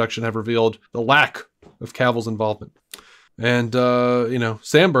connected to the production have revealed the lack of Cavill's involvement. And,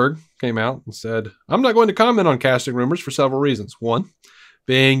 Sandberg came out and said, I'm not going to comment on casting rumors for several reasons. One,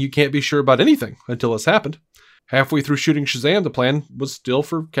 being you can't be sure about anything until it's happened. Halfway through shooting Shazam, the plan was still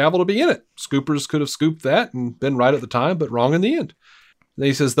for Cavill to be in it. Scoopers could have scooped that and been right at the time, but wrong in the end. And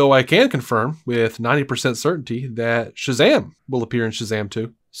he says, though I can confirm with 90% certainty that Shazam will appear in Shazam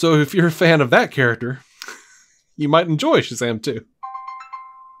 2. So if you're a fan of that character, you might enjoy Shazam 2.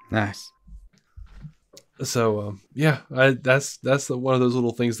 Nice. So, that's one of those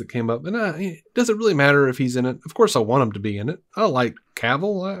little things that came up. And it doesn't really matter if he's in it. Of course, I want him to be in it. I like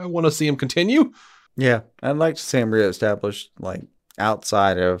Cavill. I want to see him continue. Yeah, I'd like to see him reestablished, like,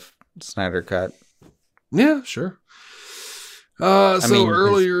 outside of Snyder Cut. Yeah, sure.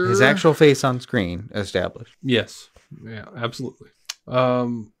 Earlier... His actual face on screen established. Yes. Yeah, absolutely.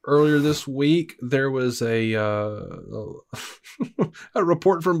 Earlier this week, there was a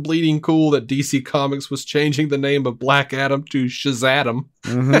report from Bleeding Cool that DC Comics was changing the name of Black Adam to Shazadam.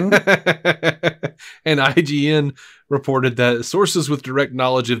 Mm-hmm. And IGN reported that sources with direct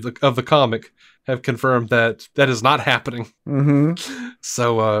knowledge of the comic have confirmed that is not happening. Mm-hmm.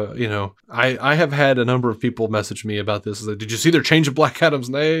 So, I have had a number of people message me about this. Like, did you see they're changing Black Adam's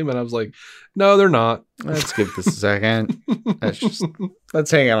name? And I was like, no, they're not. Let's give this a second.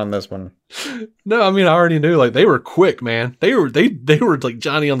 Let's hang out on this one. No, I mean, I already knew. Like, they were quick, man. They were like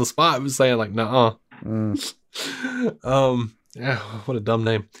Johnny on the spot was saying like, nuh-uh. Yeah, what a dumb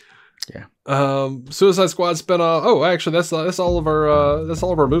name. Yeah. Suicide Squad spinoff. Oh, actually, that's all of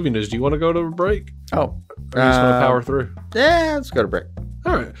our movie news. Do you want to go to a break? Oh, or you just want to power through? Yeah, let's go to break.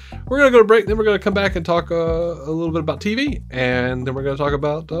 All right, we're gonna go to break. Then we're gonna come back and talk a little bit about TV, and then we're gonna talk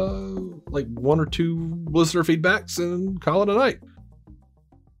about like one or two listener feedbacks and call it a night.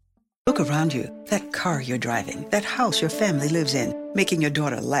 Look around you. That car you're driving, that house your family lives in, making your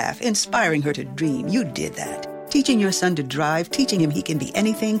daughter laugh, inspiring her to dream. You did that. Teaching your son to drive, teaching him he can be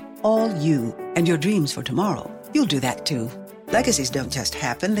anything, all you. And your dreams for tomorrow, you'll do that too. Legacies don't just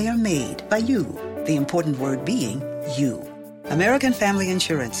happen, they are made by you. The important word being you. American Family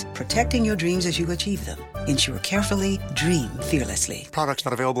Insurance, protecting your dreams as you achieve them. Insure carefully, dream fearlessly. Products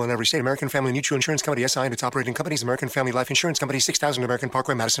not available in every state. American Family Mutual Insurance Company, SI, and its operating companies. American Family Life Insurance Company, 6000 American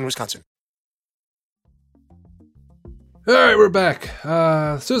Parkway, Madison, Wisconsin. All right, we're back.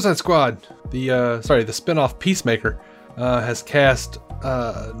 Suicide Squad, the spin-off Peacemaker, has cast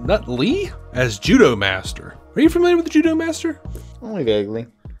Nut Lee as Judo Master. Are you familiar with the Judo Master? Only vaguely.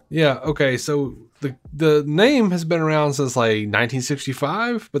 Yeah, okay, so the name has been around since like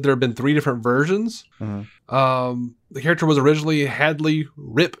 1965, but there have been 3 different versions. Mm-hmm. The character was originally Hadley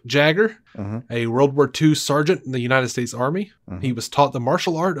Rip Jagger, a World War II sergeant in the United States Army. Mm-hmm. He was taught the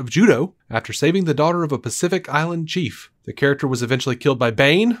martial art of judo after saving the daughter of a Pacific Island chief. The character was eventually killed by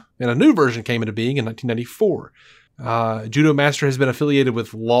Bane, and a new version came into being in 1994. Judo Master has been affiliated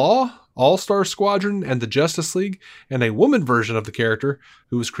with Law, All-Star Squadron, and the Justice League, and a woman version of the character,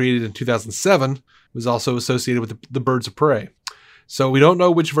 who was created in 2007, was also associated with the Birds of Prey. So we don't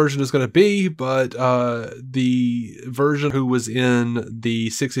know which version is going to be, but the version who was in the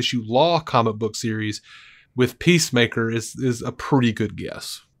 6-issue Law comic book series with Peacemaker is a pretty good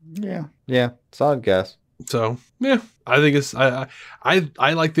guess. Yeah, solid guess. So yeah, I think it's I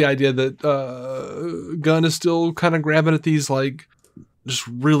like the idea that Gunn is still kind of grabbing at these like just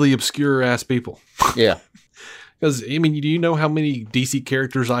really obscure ass people. Yeah, because I mean, do you know how many DC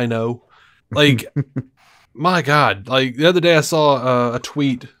characters I know? Like, my God! Like the other day, I saw a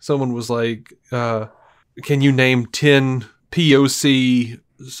tweet. Someone was like, "Can you name 10 POC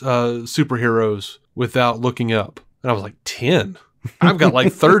superheroes without looking up?" And I was like, 10. I've got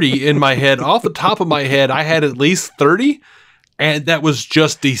like 30 in my head. Off the top of my head, I had at least 30, and that was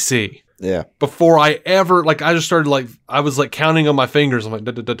just DC. Yeah. Before I ever, like, I just started, like, I was, like, counting on my fingers. I'm like,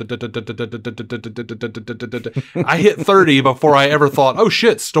 I hit 30 before I ever thought, oh,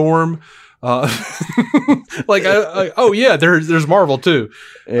 shit, Storm. Like, oh, yeah, there's Marvel, too.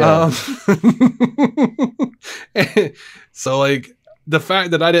 Yeah. So, like, the fact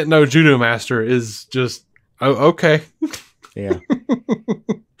that I didn't know Judo Master is just, oh, okay. Yeah.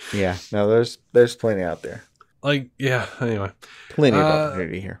 Yeah. No, there's plenty out there. Like, yeah, anyway. Plenty of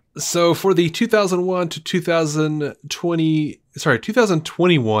opportunity here. So for the 2021 to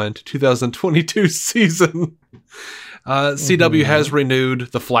 2022 season, CW has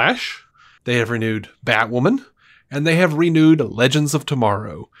renewed The Flash, they have renewed Batwoman, and they have renewed Legends of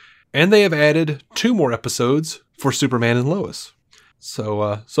Tomorrow. And they have added 2 more episodes for Superman and Lois.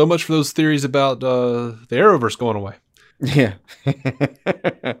 So so much for those theories about the Arrowverse going away. Yeah.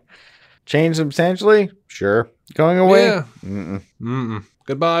 Change substantially? Sure. Going away? Yeah.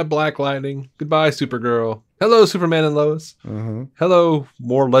 Goodbye, Black Lightning. Goodbye, Supergirl. Hello, Superman and Lois. Hello,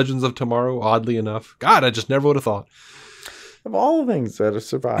 more Legends of Tomorrow, oddly enough. God, I just never would have thought. Of all the things that have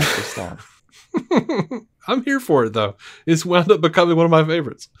survived this long. I'm here for it, though. It's wound up becoming one of my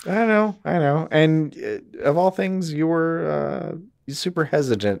favorites. I know. And of all things, you were super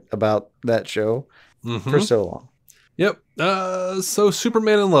hesitant about that show for so long. Yep. So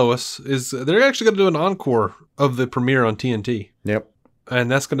Superman and Lois they're actually going to do an encore of the premiere on TNT. Yep.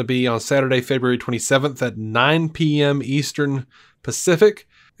 And that's going to be on Saturday, February 27th at 9 p.m. Eastern Pacific.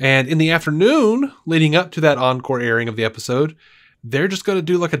 And in the afternoon, leading up to that encore airing of the episode, they're just going to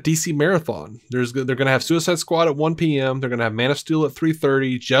do like a DC marathon. They're going to have Suicide Squad at 1 p.m. They're going to have Man of Steel at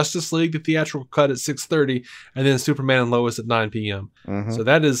 3:30, Justice League, the theatrical cut at 6:30, and then Superman and Lois at 9 p.m. So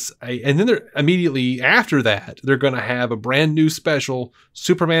that is and then they're immediately after that, they're going to have a brand new special,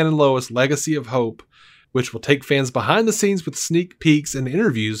 Superman and Lois Legacy of Hope, which will take fans behind the scenes with sneak peeks and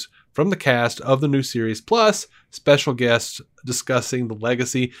interviews from the cast of the new series, plus special guests discussing the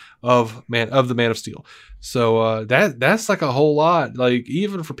legacy of the Man of Steel. So that's like a whole lot. Like,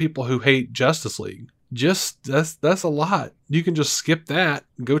 even for people who hate Justice League, that's a lot. You can just skip that,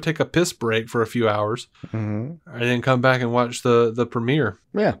 go take a piss break for a few hours, and then come back and watch the premiere.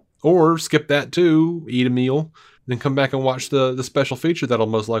 Yeah. Or skip that too, eat a meal, then come back and watch the special feature that'll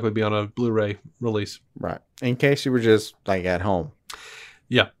most likely be on a Blu-ray release. Right. In case you were just like at home.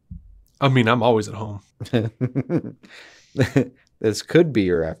 Yeah. I mean, I'm always at home. This could be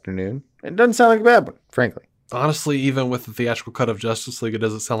your afternoon. It doesn't sound like a bad one, frankly. Honestly, even with the theatrical cut of Justice League, it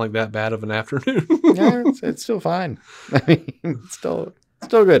doesn't sound like that bad of an afternoon. Yeah, it's still fine. I mean, it's still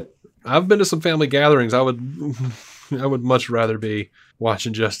good. I've been to some family gatherings. I would much rather be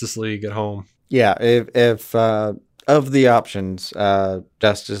watching Justice League at home. Yeah, if of the options,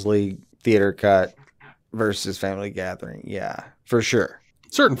 Justice League theater cut versus family gathering, yeah, for sure.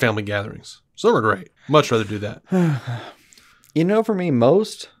 Certain family gatherings, some are great. Much rather do that. You know, for me,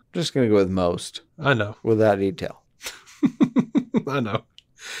 most. I'm just gonna go with most. I know, without detail. I know.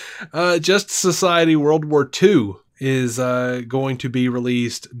 Justice Society World War II is going to be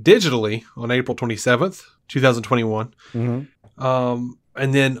released digitally on April 27th, 2021.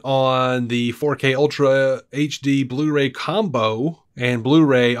 And then on the 4K Ultra HD Blu-ray combo and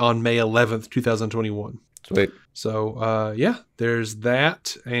Blu-ray on May 11th, 2021. Sweet. So, yeah, there's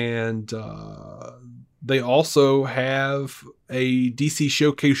that. And they also have a DC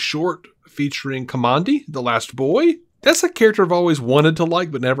Showcase short featuring Kamandi, the Last Boy. That's a character I've always wanted to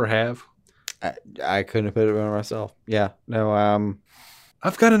like, but never have. I couldn't have put it on myself. Yeah. No,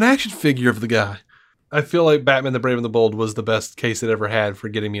 I've got an action figure of the guy. I feel like Batman the Brave and the Bold was the best case it ever had for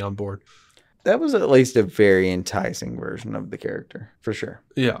getting me on board. That was at least a very enticing version of the character, for sure.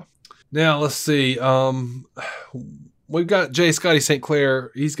 Yeah. Now, let's see. We've got J. Scotty St.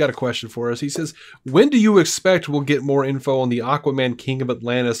 Clair. He's got a question for us. He says, when do you expect we'll get more info on the Aquaman King of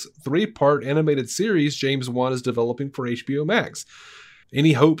Atlantis 3-part animated series James Wan is developing for HBO Max?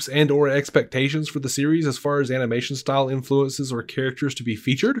 Any hopes and or expectations for the series as far as animation style influences or characters to be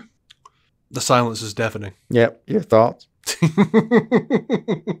featured? The silence is deafening. Yep. Your thoughts?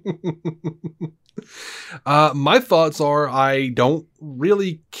 My thoughts are I don't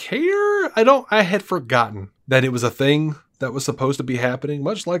really care. I had forgotten that it was a thing that was supposed to be happening,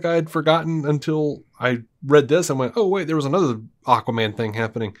 much like I had forgotten until I read this and went, oh, wait, there was another Aquaman thing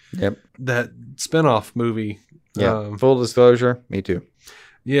happening. Yep. That spinoff movie. Yeah. Full disclosure, me too.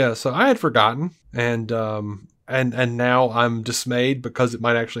 Yeah, so I had forgotten, and now I'm dismayed because it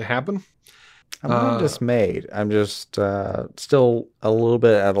might actually happen. I'm not dismayed. I'm just still a little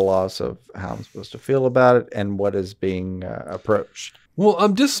bit at a loss of how I'm supposed to feel about it and what is being approached. Well,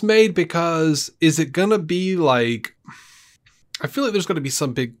 I'm dismayed because is it going to be like... I feel like there's going to be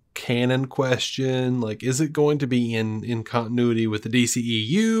some big canon question. Like, is it going to be in continuity with the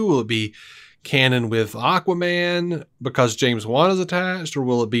DCEU? Will it be canon with Aquaman because James Wan is attached? Or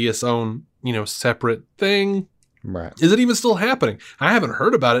will it be its own, separate thing? Right. Is it even still happening? I haven't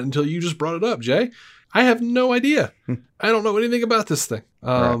heard about it until you just brought it up, Jay. I have no idea. I don't know anything about this thing.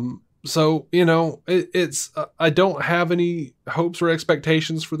 Right. So, it's I don't have any hopes or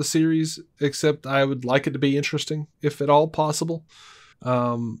expectations for the series, except I would like it to be interesting, if at all possible.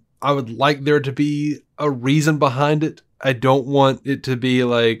 I would like there to be a reason behind it. I don't want it to be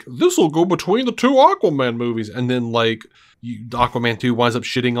like, this will go between the two Aquaman movies, and then Aquaman 2 winds up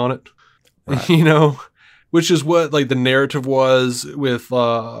shitting on it. Right. Which is what the narrative was with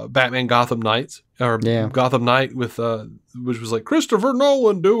Batman Gotham Knights, or Gotham Knight with which was Christopher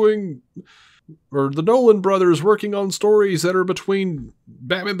Nolan doing or the Nolan brothers working on stories that are between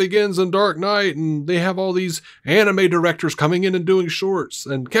Batman Begins and Dark Knight, and they have all these anime directors coming in and doing shorts,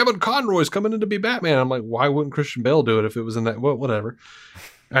 and Kevin Conroy's coming in to be Batman. I'm like, why wouldn't Christian Bale do it if it was in that? Well, whatever.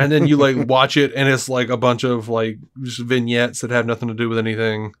 And then you like watch it, and it's like a bunch of like just vignettes that have nothing to do with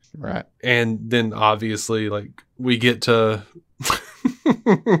anything. Right. And then obviously, like we get to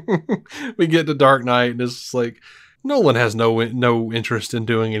Dark Knight, and it's just like Nolan has no interest in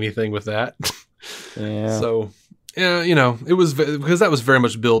doing anything with that. Yeah. So, yeah, you know, it was because that was very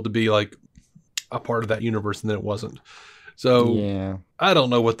much billed to be like a part of that universe, and then it wasn't. So yeah, I don't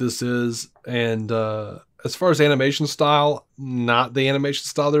know what this is, and as far as animation style, not the animation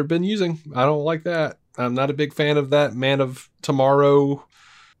style they've been using. I don't like that. I'm not a big fan of that Man of Tomorrow,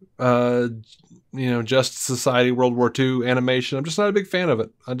 Justice Society World War II animation. I'm just not a big fan of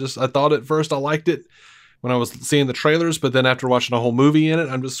it. I thought at first I liked it when I was seeing the trailers, but then after watching a whole movie in it,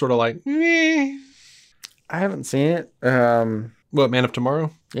 I'm just sort of like, eh. I haven't seen it. What, Man of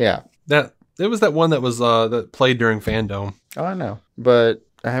Tomorrow? Yeah. It was that one that was that played during Fandom. Oh, I know. But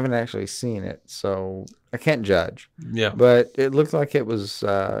I haven't actually seen it, so I can't judge. Yeah. But it looked like it was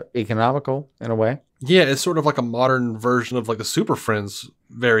economical in a way. Yeah, it's sort of like a modern version of like a Super Friends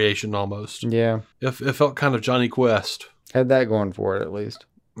variation almost. Yeah. It felt kind of Johnny Quest. Had that going for it at least.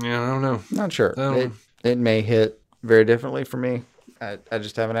 Yeah, I don't know. Not sure. It may hit very differently for me. I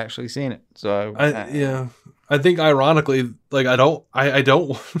just haven't actually seen it. So I think ironically, like I don't I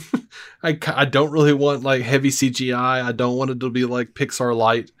don't really want like heavy CGI. I don't want it to be like Pixar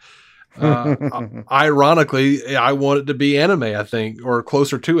light. Ironically, I want it to be anime, I think, or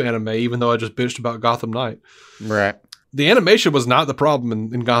closer to anime, even though I just bitched about Gotham Knight. Right. The animation was not the problem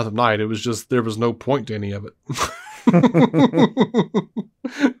in Gotham Knight. It was just there was no point to any of it.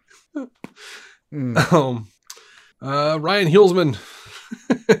 Ryan Hulsman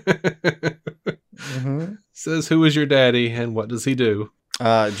says, "Who is your daddy and what does he do?"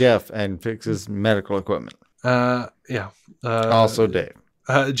 Jeff, and fixes medical equipment. Yeah. Also Dave.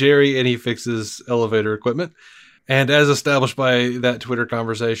 Jerry, and he fixes elevator equipment. And as established by that Twitter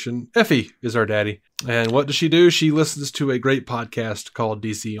conversation, Effie is our daddy. And what does she do? She listens to a great podcast called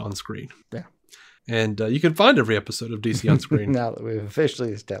DC On Screen. Yeah. And you can find every episode of DC On Screen. Now that we've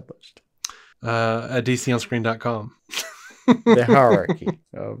officially established. At DCOnScreen.com. The hierarchy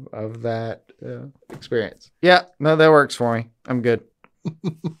of that experience. Yeah, no, that works for me. I'm good.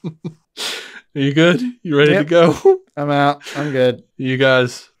 Are you good? You ready to go? I'm out. I'm good. You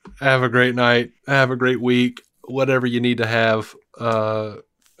guys have a great night. Have a great week. Whatever you need to have. Have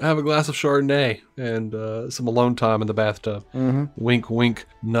a glass of Chardonnay and some alone time in the bathtub. Mm-hmm. Wink, wink,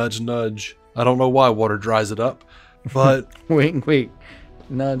 nudge, nudge. I don't know why water dries it up, but... Wink, wink.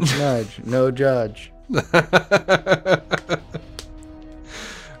 Nudge, nudge. No judge.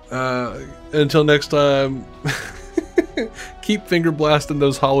 Until next time... Keep finger blasting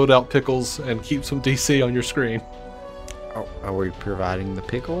those hollowed out pickles and keep some DC on your screen. Oh, are we providing the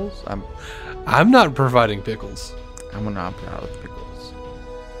pickles? I'm not providing pickles. I'm gonna opt out of pickles.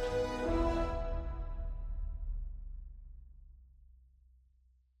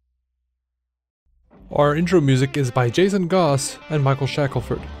 Our intro music is by Jason Goss and Michael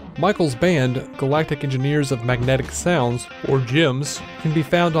Shackelford. Michael's band, Galactic Engineers of Magnetic Sounds, or GEMS, can be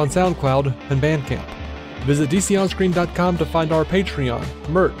found on SoundCloud and Bandcamp. Visit DCOnScreen.com to find our Patreon,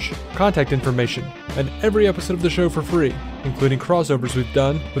 merch, contact information, and every episode of the show for free, including crossovers we've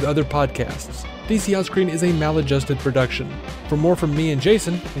done with other podcasts. DC On Screen is a maladjusted production. For more from me and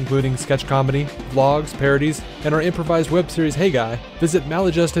Jason, including sketch comedy, vlogs, parodies, and our improvised web series Hey Guy, visit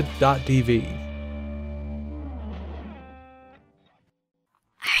maladjusted.tv.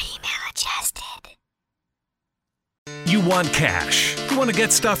 Are you maladjusted? You want cash. You want to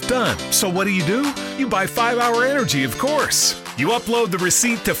get stuff done. So what do? You buy 5-Hour Energy, of course. You upload the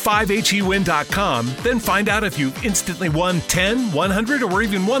receipt to 5hewin.com, then find out if you instantly won $10, $100, or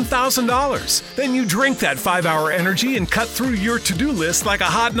even $1,000. Then you drink that 5-Hour Energy and cut through your to-do list like a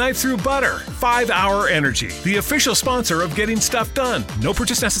hot knife through butter. 5-Hour Energy, the official sponsor of getting stuff done. No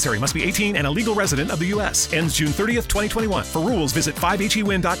purchase necessary. Must be 18 and a legal resident of the U.S. Ends June 30th, 2021. For rules, visit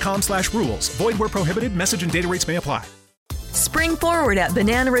 5hewin.com/rules. Void where prohibited. Message and data rates may apply. Spring forward at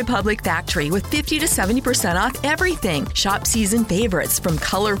Banana Republic Factory with 50 to 70% off everything. Shop season favorites from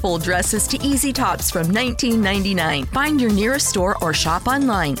colorful dresses to easy tops from $19.99. Find your nearest store or shop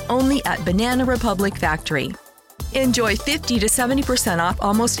online only at Banana Republic Factory. Enjoy 50 to 70% off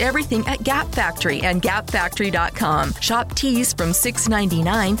almost everything at Gap Factory and GapFactory.com. Shop tees from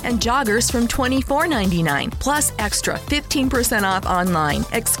 $6.99 and joggers from $24.99. Plus extra 15% off online.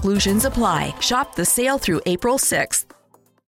 Exclusions apply. Shop the sale through April 6th.